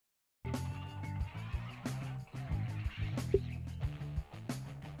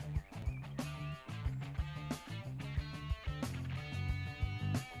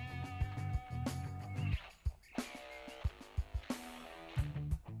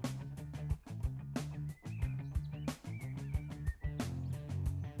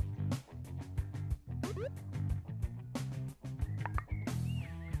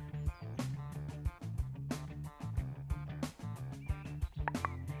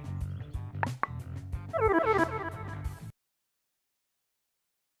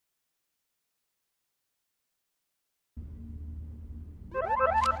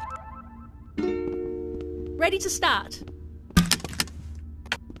Ready to start.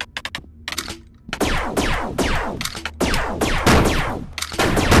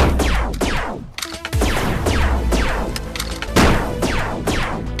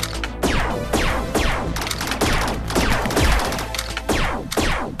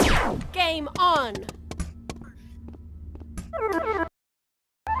 Game on.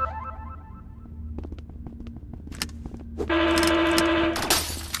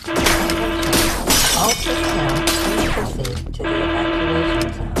 All personnel, please proceed to the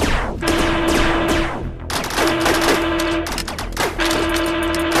evacuation zone.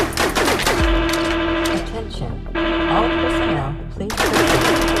 Attention, all personnel, please proceed to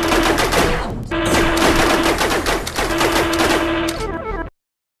the evacuation zone.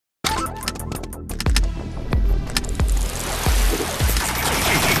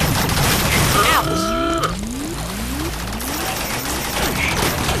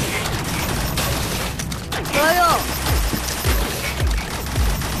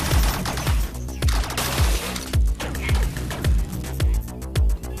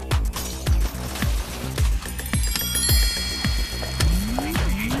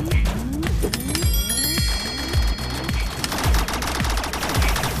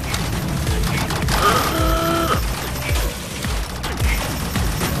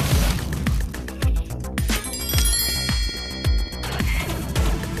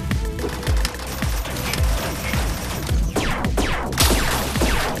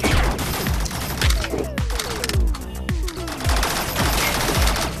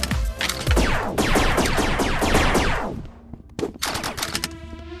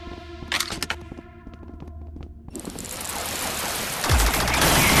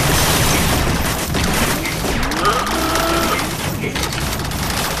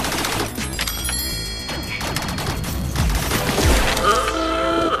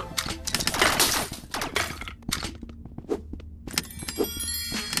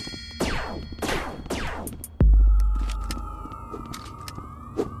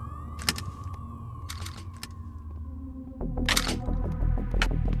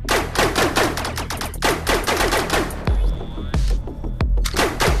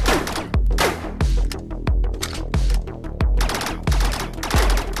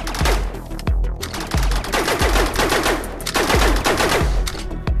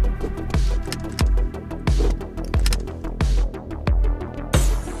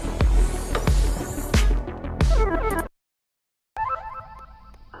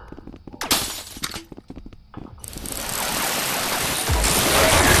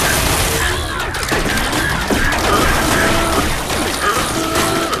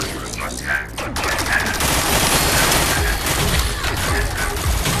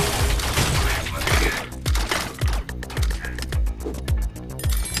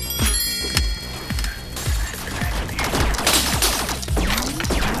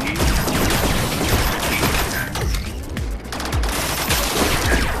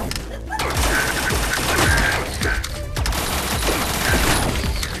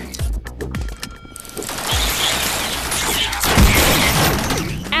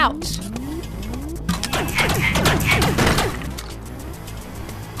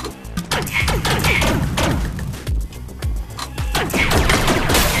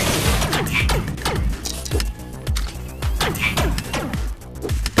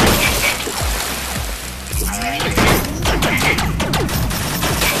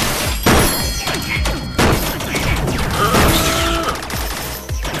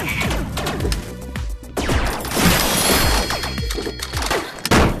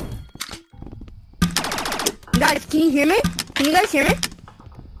 Guys, can you hear me? Can you guys hear me?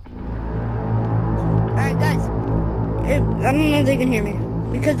 Alright guys, I don't know if they can hear me.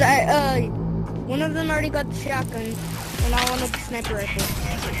 Because one of them already got the shotgun, and I wanted the sniper rifle.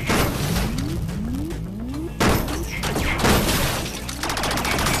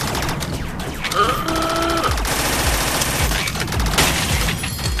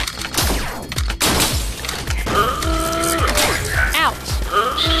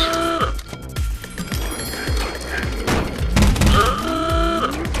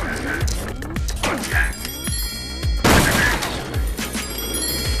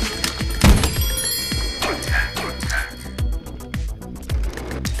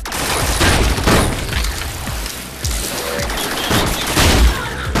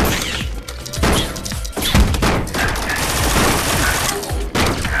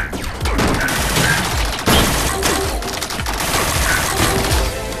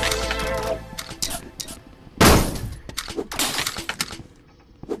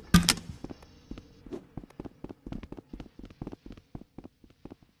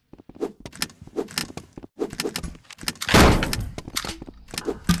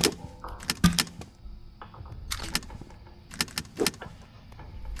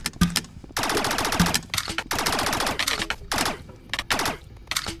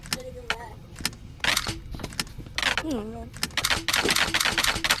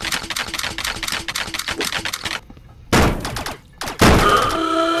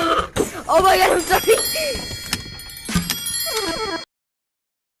 Oh my god, I'm sorry.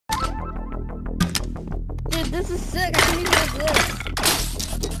 Dude, this is sick. I can even use this.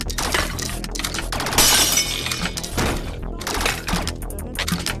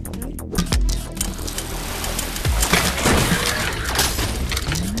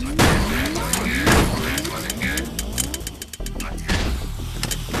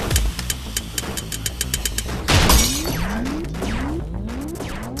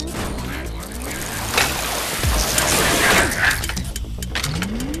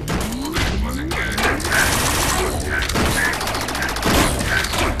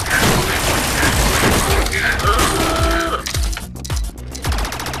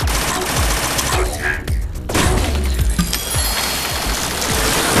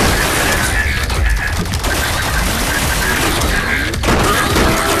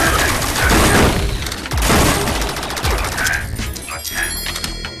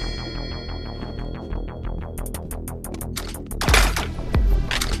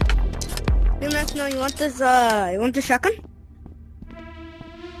 No, you want this, you want the shotgun?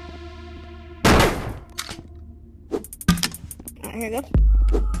 Alright, here you go.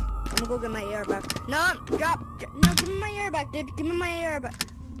 I'm gonna go get my AR back. No, drop. No, give me my AR back, dude. Give me my AR back.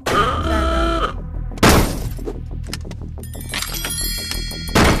 Sorry, bro.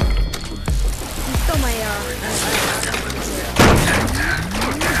 You stole my AR.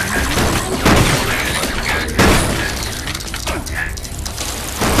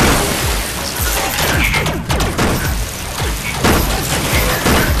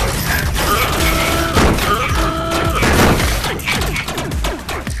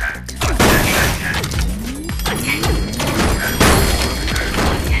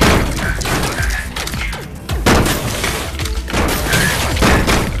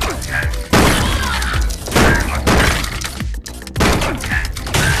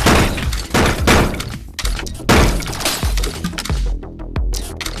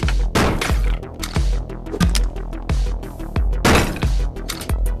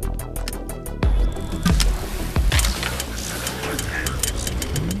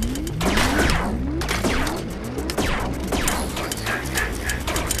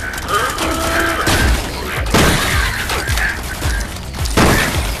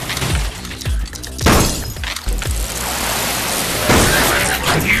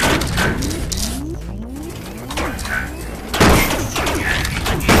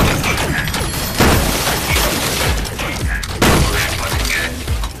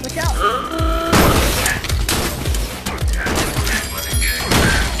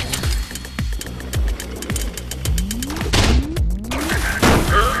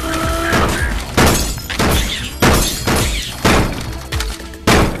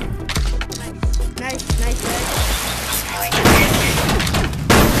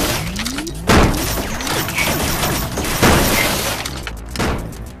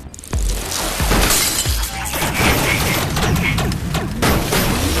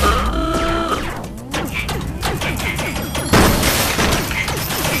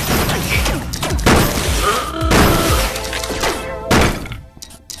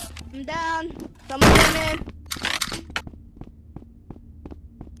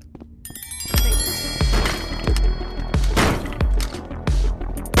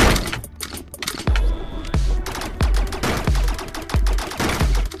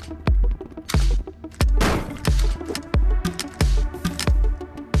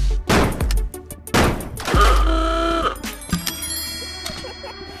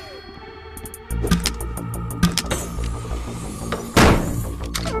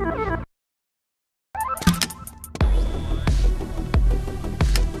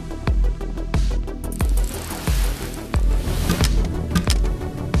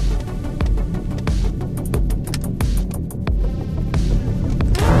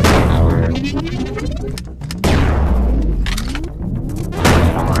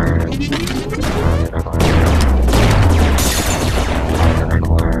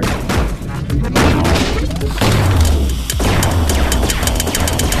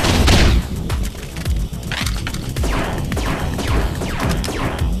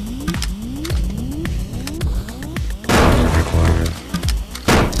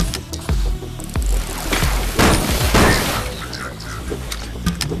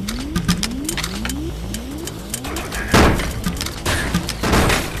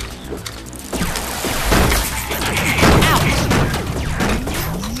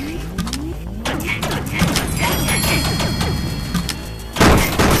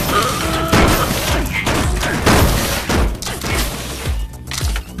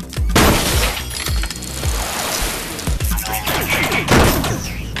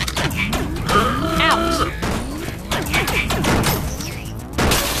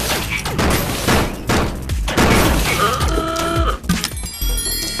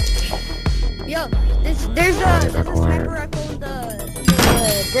 Yo, there's a sniper rifle in the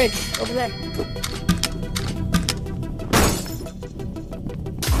bridge over there.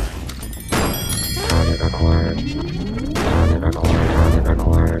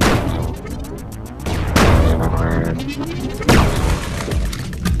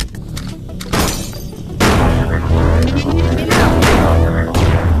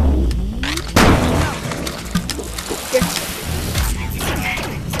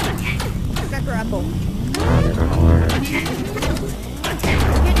 Sniper rifle.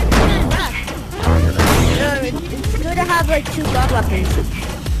 It's good to have like 2 god weapons.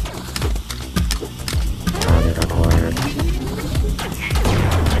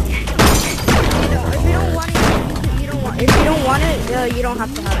 If you don't want it, you don't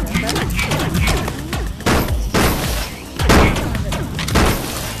have to have it.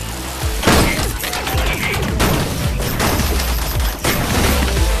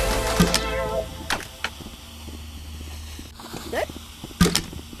 Okay? Good?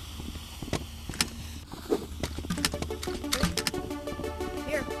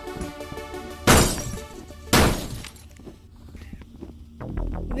 Here.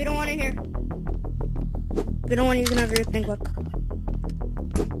 If you don't want it here. If you don't want it, you can have your thing, look.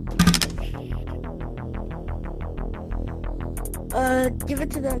 Give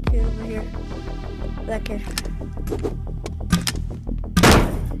it to that kid over here. That kid.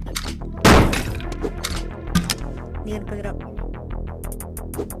 You gotta pick it up.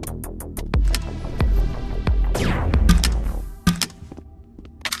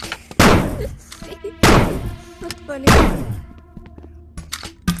 So funny.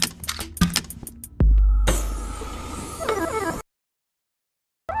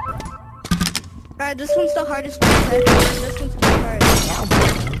 Alright, this one's the hardest one. This one's the hardest. Now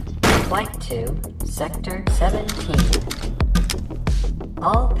boarding Flight to Sector 17.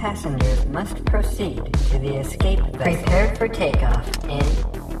 All passengers must proceed to the escape vessel. Prepare for takeoff in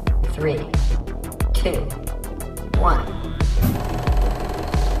 3, 2, 1.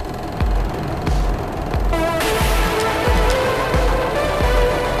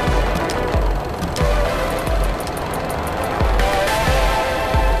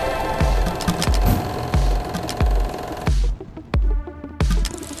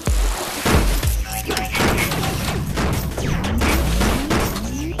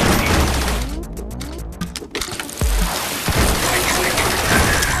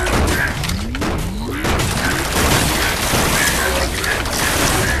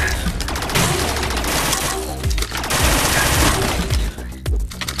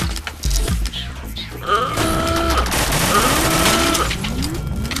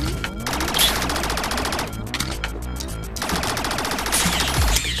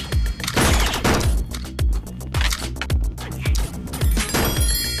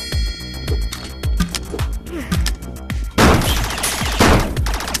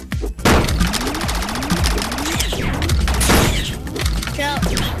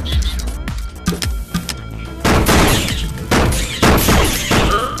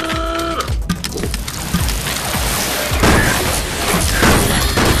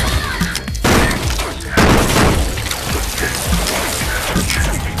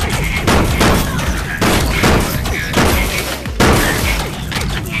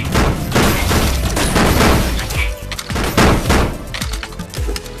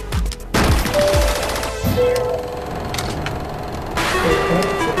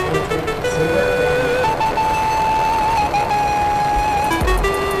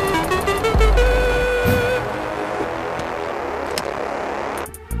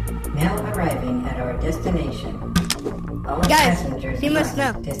 Destination. All Guys, passengers you must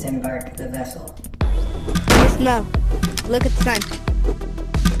know. Disembark the vessel. You must know. Look at the sign.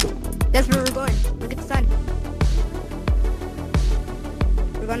 That's where we're going. Look at the sign.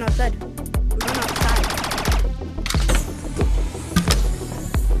 We're going outside. We're going outside.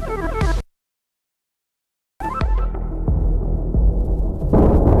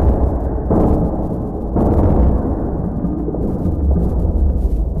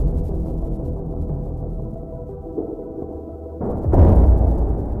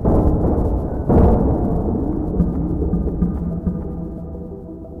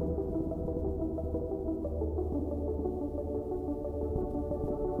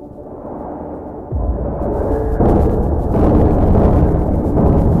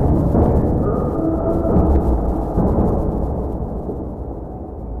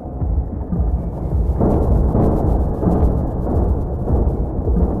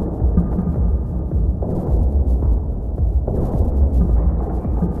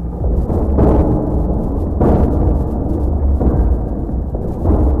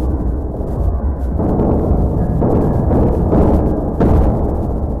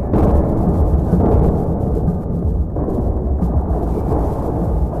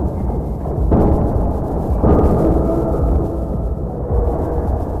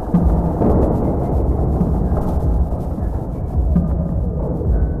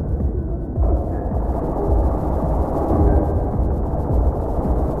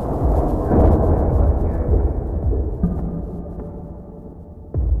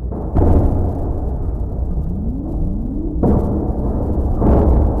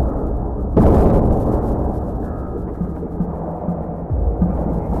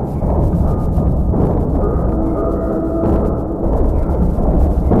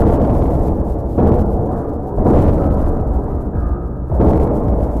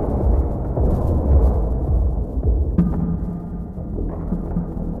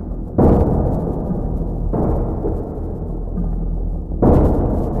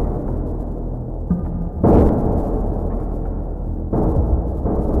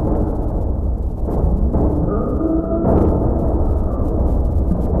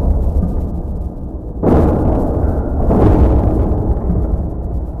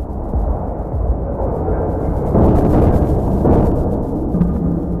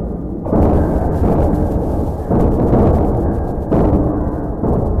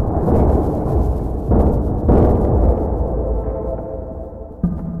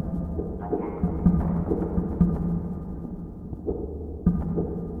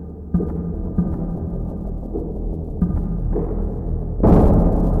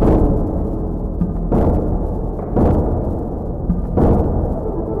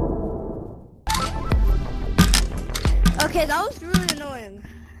 Okay, that was really annoying.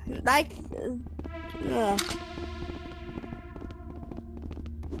 Like, yeah.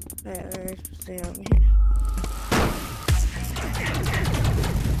 Alright, stay over here.